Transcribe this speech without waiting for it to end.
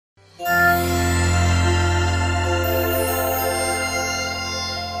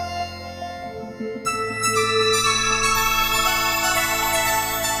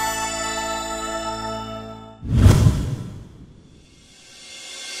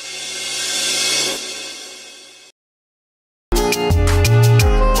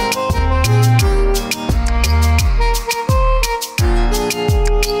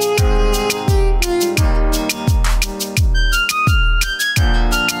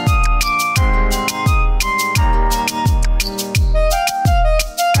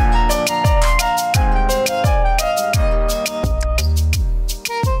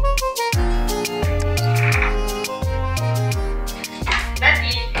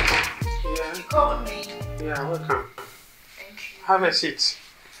called me. Yeah, welcome. Thank you. Have a seat.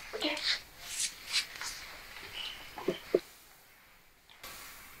 Okay.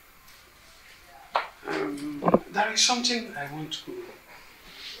 There is something I want to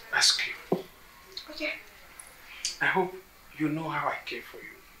ask you. Okay. I hope you know how I care for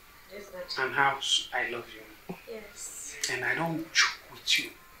you. Yes, Dad. And how I love you. Yes. And I don't joke with you.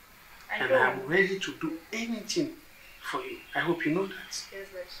 I And know. I'm ready to do anything for you. I hope you know that. Yes,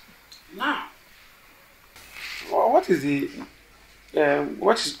 Dad. Now, what is the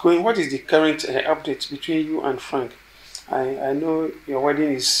what is the current update between you and Frank? I know your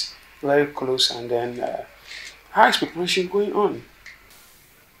wedding is very close, and then how is preparation going on?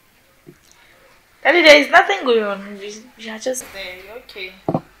 Daddy, there is nothing going on. We are just there. You're okay.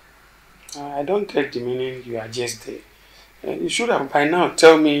 I don't get the meaning you are just there. You should have by now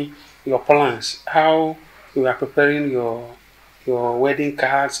tell me your plans, how you are preparing your wedding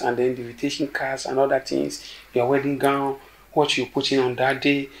cards and then the invitation cards and other things, your wedding gown, what you're putting on that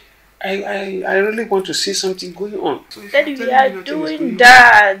day. I really want to see something going on. So Daddy, we are doing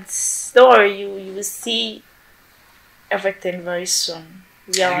that. Don't worry, you will see everything very soon.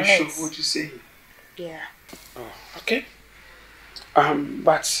 We are on you it. sure what you say? Yeah. Oh, okay.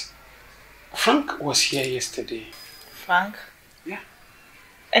 But Frank was here yesterday. Frank? Yeah.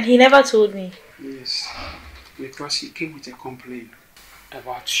 And he never told me. Yes, because he came with a complaint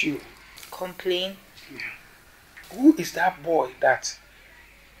about you. Complain? Yeah. Who is that boy that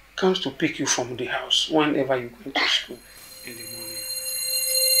comes to pick you from the house whenever you go to school in the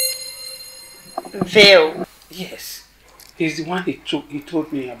morning? Veil. Yes. He's the one he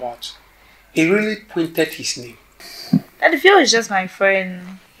told me about. He really pointed his name. Daddy, Veil is just my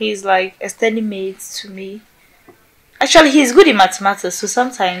friend. He's like a steady mate to me. Actually, he's good in mathematics, so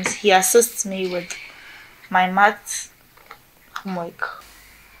sometimes he assists me with my math homework.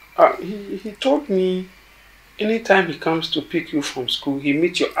 He told me anytime he comes to pick you from school, he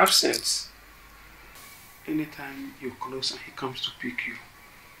meets your absence. Anytime you're close and he comes to pick you,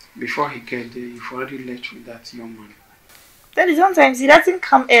 before he gets there, you've already left with that young man. Daddy, sometimes he doesn't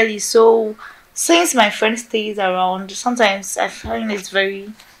come early, so since my friend stays around, sometimes I find it's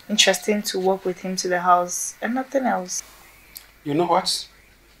very interesting to walk with him to the house and nothing else. You know what?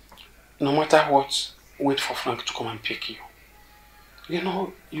 No matter what, wait for Frank to come and pick you. You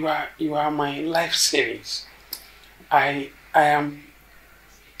know, you are my life savings. I can't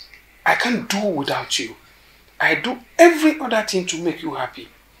do without you. I do every other thing to make you happy.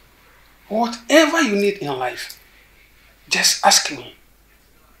 Whatever you need in life, just ask me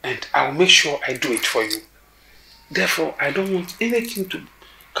and I will make sure I do it for you. Therefore, I don't want anything to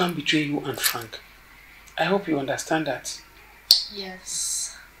come between you and Frank. I hope you understand that.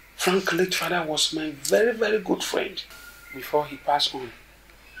 Yes. Frank's late father was my very, very good friend before he passed on.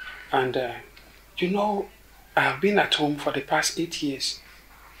 And you know, I have been at home for the past 8 years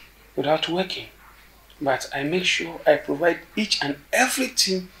without working. But I make sure I provide each and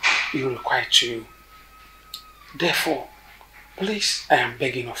everything you require to you. Therefore, please, I am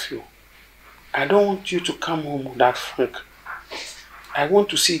begging of you. I don't want you to come home without Frank. I want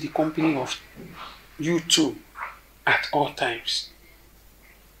to see the company of you two at all times.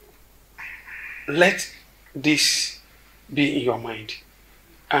 Let this be in your mind.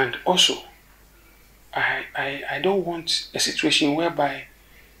 And also, I don't want a situation whereby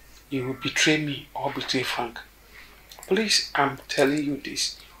you will betray me or betray Frank. Please, I'm telling you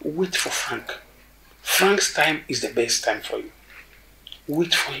this. Wait for Frank. Frank's time is the best time for you.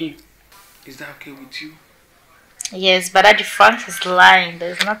 Wait for him. Is that okay with you? Yes, but Daddy, Frank is lying.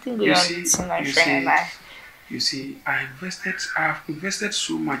 There's nothing going on between my friend and I. You see, I have invested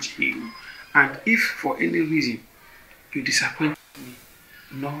so much in you. And if for any reason you disappoint me,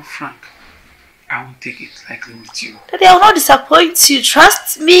 no, Frank, I won't take it lightly with you. Daddy, I will not disappoint you.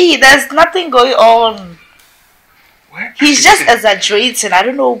 Trust me. There's nothing going on. Well, He's just exaggerating. I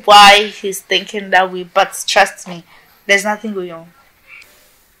don't know why he's thinking that way, but trust me, there's nothing going on.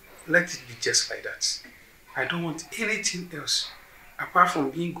 Let it be just like that. I don't want anything else apart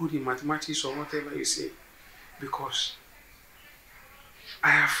from being good in mathematics or whatever you say, because I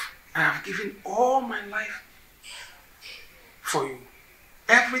have given all my life for you.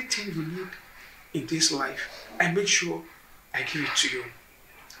 Everything you need in this life, I make sure I give it to you.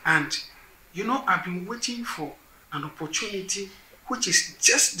 And you know, I've been waiting for an opportunity which is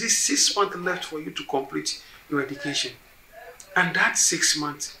just this 6 months left for you to complete your education. And that 6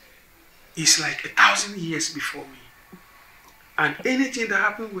 months is like 1,000 years before me. And anything that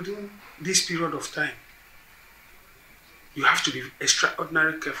happens within this period of time, you have to be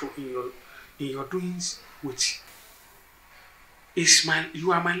extraordinarily careful in your doings with.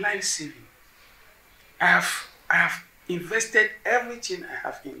 You are my life saving. I have invested everything I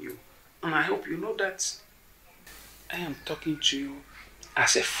have in you. And I hope you know that I am talking to you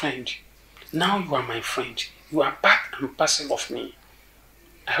as a friend. Now you are my friend. You are part and parcel of me.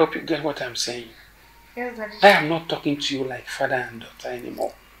 I hope you get what I'm saying. Yes, Daddy. I am not talking to you like father and daughter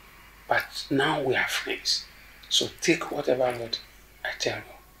anymore. But now we are friends. So take whatever word I tell you.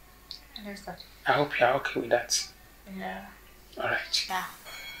 Yes, Daddy. I hope you are okay with that. Yeah. Alright. Yeah.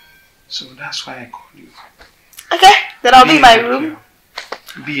 So that's why I called you. Okay, then I'll be in my a good room.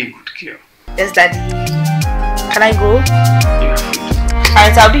 girl. Be a good girl. Yes, Daddy. Can I go? You are free to go.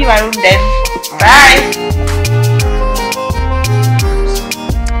 Alright, I'll be in my room then. Bye.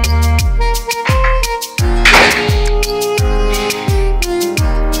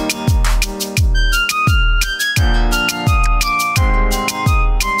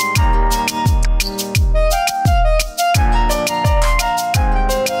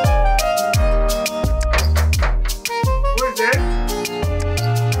 Who is there?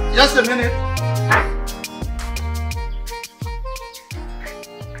 Just a minute.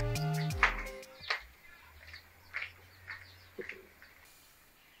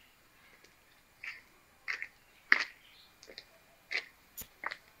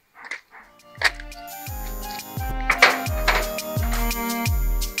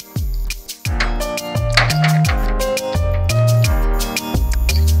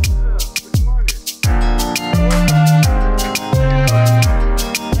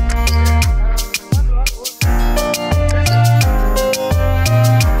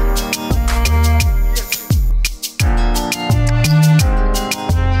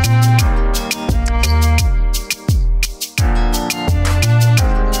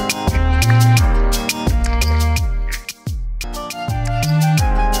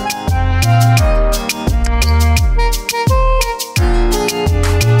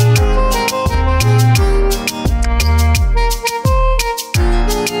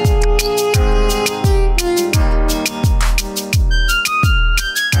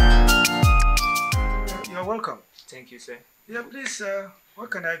 You're welcome. Thank you, sir. Yeah, please,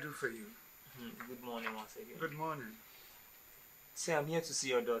 what can I do for you? Good morning once again. Good morning. Sir, I'm here to see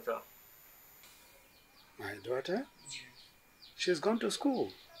your daughter. My daughter? She's gone to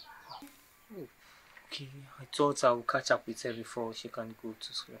school. Okay, I thought I would catch up with her before she can go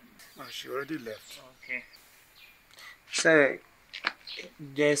to school. Oh, she already left. Okay. Sir,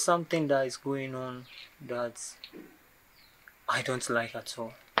 there's something that is going on that I don't like at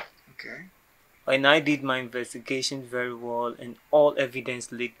all. Okay. And I did my investigation very well and all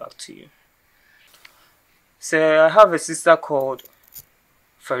evidence led back to you. Sir, I have a sister called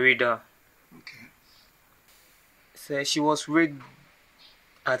Farida. Okay. Sir, she was raped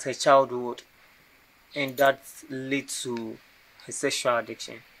at her childhood and that led to her sexual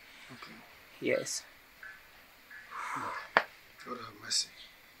addiction. Okay. Yes. God have mercy.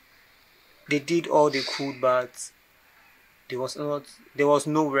 They did all they could, but there was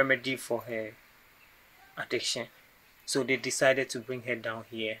no remedy for her addiction. So they decided to bring her down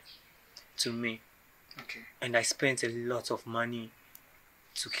here to me. Okay. And I spent a lot of money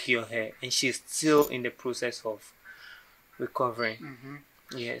to cure her. And she's still in the process of recovering. Mm-hmm.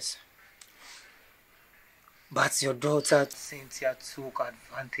 Yes. But your daughter, Cynthia, took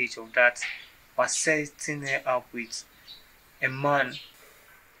advantage of that by setting her up with a man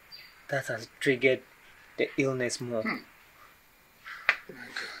that has triggered the illness more. My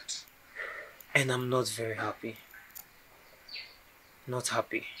God. And I'm not very happy. Not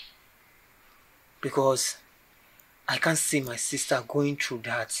happy. Because I can't see my sister going through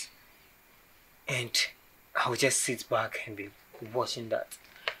that. And I'll just sit back and be watching that.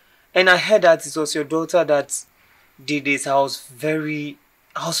 And I heard that it was your daughter that did this. I was very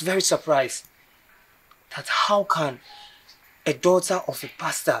surprised. That how can a daughter of a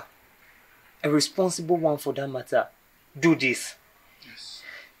pastor, a responsible one for that matter, do this? Yes.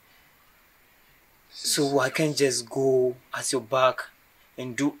 So I can't just go at your back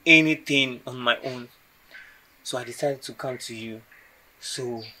and do anything on my own. So I decided to come to you.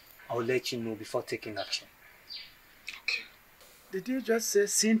 So I'll let you know before taking action. Okay. Did you just say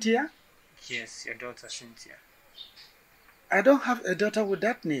Cynthia? Yes, your daughter Cynthia. I don't have a daughter with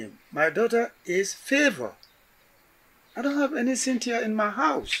that name. My daughter is Favor. I don't have any Cynthia in my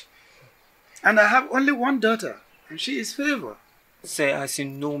house. And I have only one daughter, and she is Favor. Sir, as you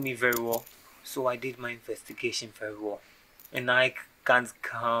know me very well, so I did my investigation very well. And I can't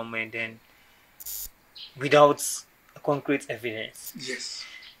come and then without concrete evidence. Yes.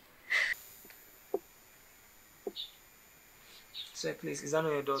 Sir, please, is that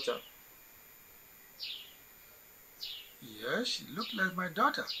not your daughter? Yes, she looked like my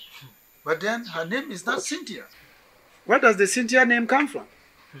daughter. But then her name is not Cynthia. Where does the Cynthia name come from?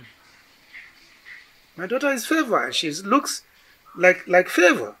 My daughter is Favor, and she looks like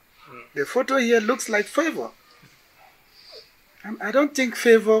Favor. The photo here looks like Favor. And I don't think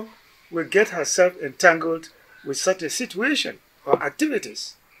Favor will get herself entangled with such a situation or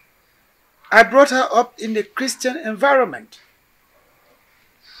activities. I brought her up in a Christian environment.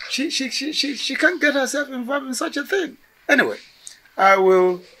 She can't get herself involved in such a thing. Anyway, I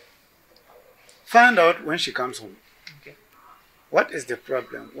will find out when she comes home. Okay. What is the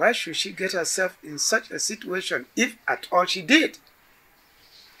problem? Why should she get herself in such a situation, if at all she did?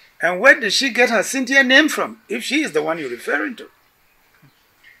 And where did she get her Cynthia name from, if she is the one you're referring to?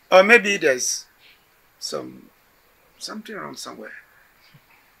 Or maybe there's something wrong somewhere.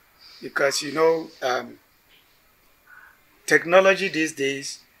 Because, you know, technology these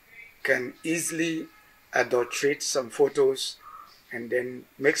days can easily adulterate some photos and then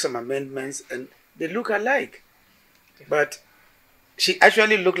make some amendments, and they look alike. But she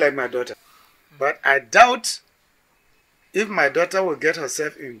actually looked like my daughter. But I doubt if my daughter will get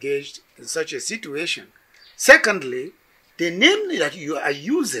herself engaged in such a situation. Secondly, the name that you are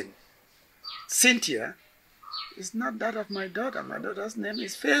using, Cynthia, is not that of my daughter. My daughter's name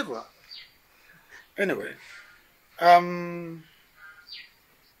is Favor. Anyway,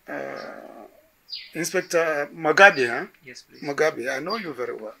 Inspector Mugabe, huh? Yes, please. Mugabe, I know you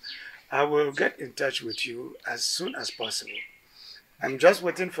very well. I will get in touch with you as soon as possible. I'm just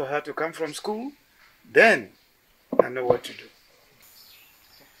waiting for her to come from school. Then I know what to do.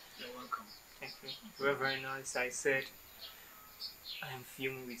 You're welcome. Thank you. You were very nice. I said I am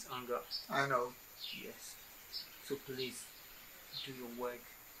fuming with anger. I know. Yes. So please do your work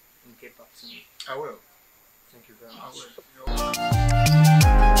and get back to me. I will. Thank you very I much.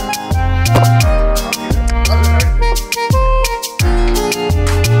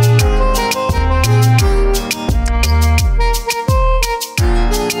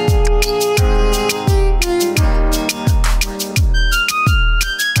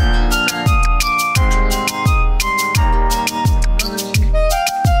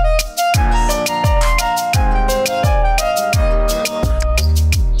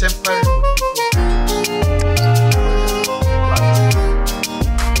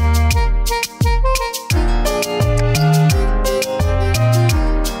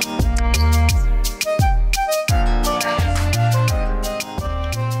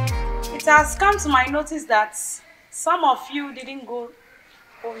 It has come to my notice that some of you didn't go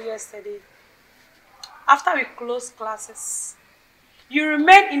home yesterday. After we closed classes, you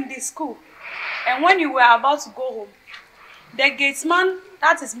remained in the school, and when you were about to go home, the gatesman,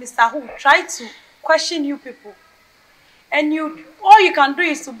 that is Mr. Who, tried to question you people, and all you can do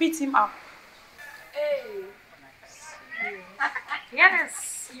is to beat him up. Hey.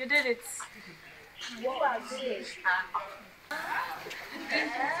 Yes, you did it.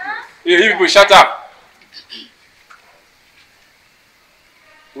 You people, shut up!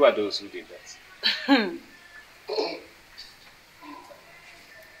 Who are those who did that?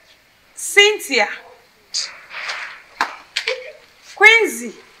 Cynthia,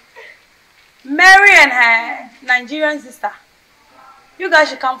 Quincy, Mary and her Nigerian sister. You guys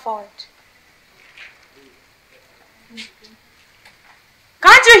should come forward.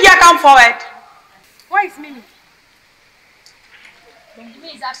 Can't you hear? Come forward. Where is Mimi? Mimi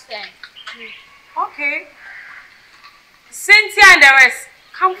is absent. Okay. Cynthia and the rest,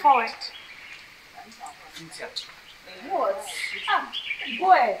 come forward. What?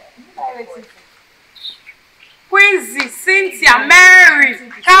 Go ahead. Quincy, Cynthia,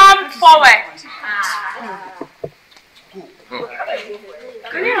 Mary, come forward.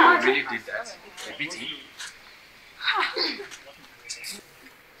 Can you really did that? A beating?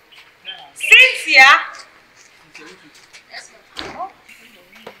 Cynthia.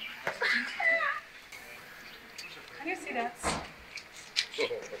 Can you see that?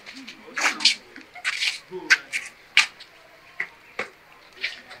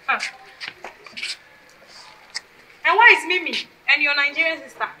 And where is Mimi and your Nigerian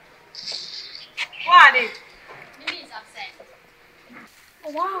sister? Where are they? Mimi is absent.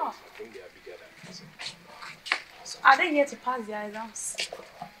 Oh, wow. I think they are bigger than us. So are they here to pass their exams?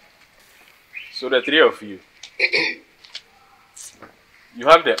 So the three of you, you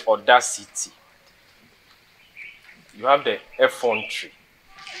have the audacity, you have the effrontery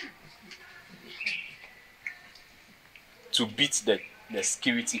to beat the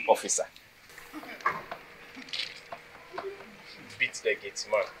security officer. Beat the gate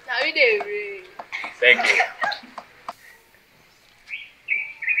man. Thank you.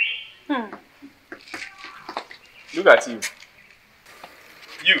 Look at you.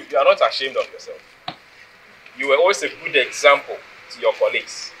 You are not ashamed of yourself. You were always a good example to your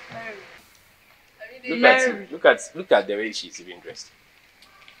colleagues. Look at the way she's even dressed.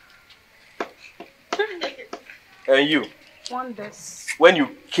 And you, when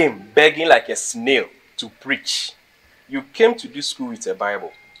you came begging like a snail to preach, you came to this school with a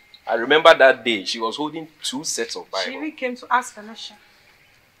Bible. I remember that day she was holding 2 sets of Bible. She even came to ask permission.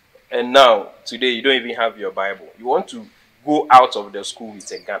 And now, today, you don't even have your Bible. You want to go out of the school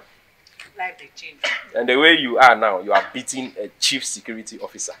with a gun. Life they change. And the way you are now, you are beating a chief security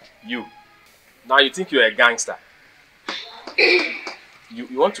officer. You. Now you think you're a gangster. You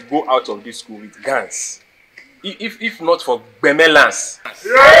want to go out of this school with guns. If not for Bemelans.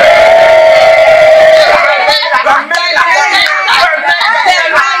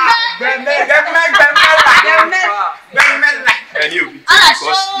 And you,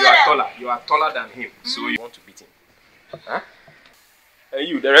 because you are taller than him, so you want to beat him. Huh? And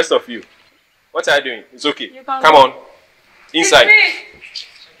you, the rest of you, what are you doing? It's okay. Come on. Inside.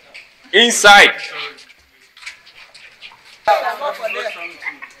 Inside.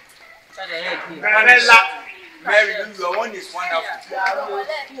 Mary, your one is wonderful. I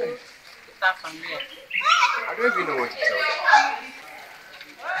don't even know what to tell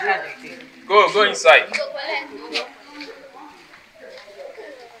them. Go inside.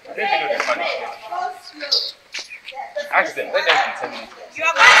 I don't even know the punishment. Ask them. Let them determine it. You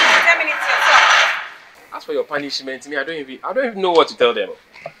are going to determine it yourself. As for your punishment, me, I don't even know what to tell them.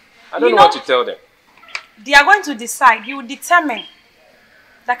 I don't know what to tell them. They are going to decide. You will determine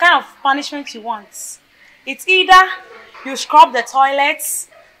the kind of punishment you want. It's either you scrub the toilets,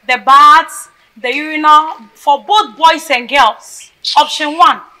 the baths, the urinal for both boys and girls. Option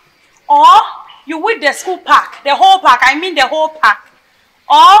 1. Or you whip the school park, the whole park. I mean the whole park.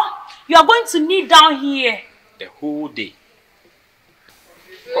 Or you are going to kneel down here. The whole day.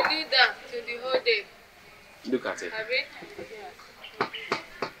 We'll do that to the whole day. Look at it.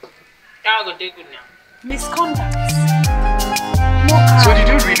 Misconduct. So did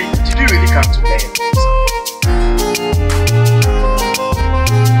you really come to learn?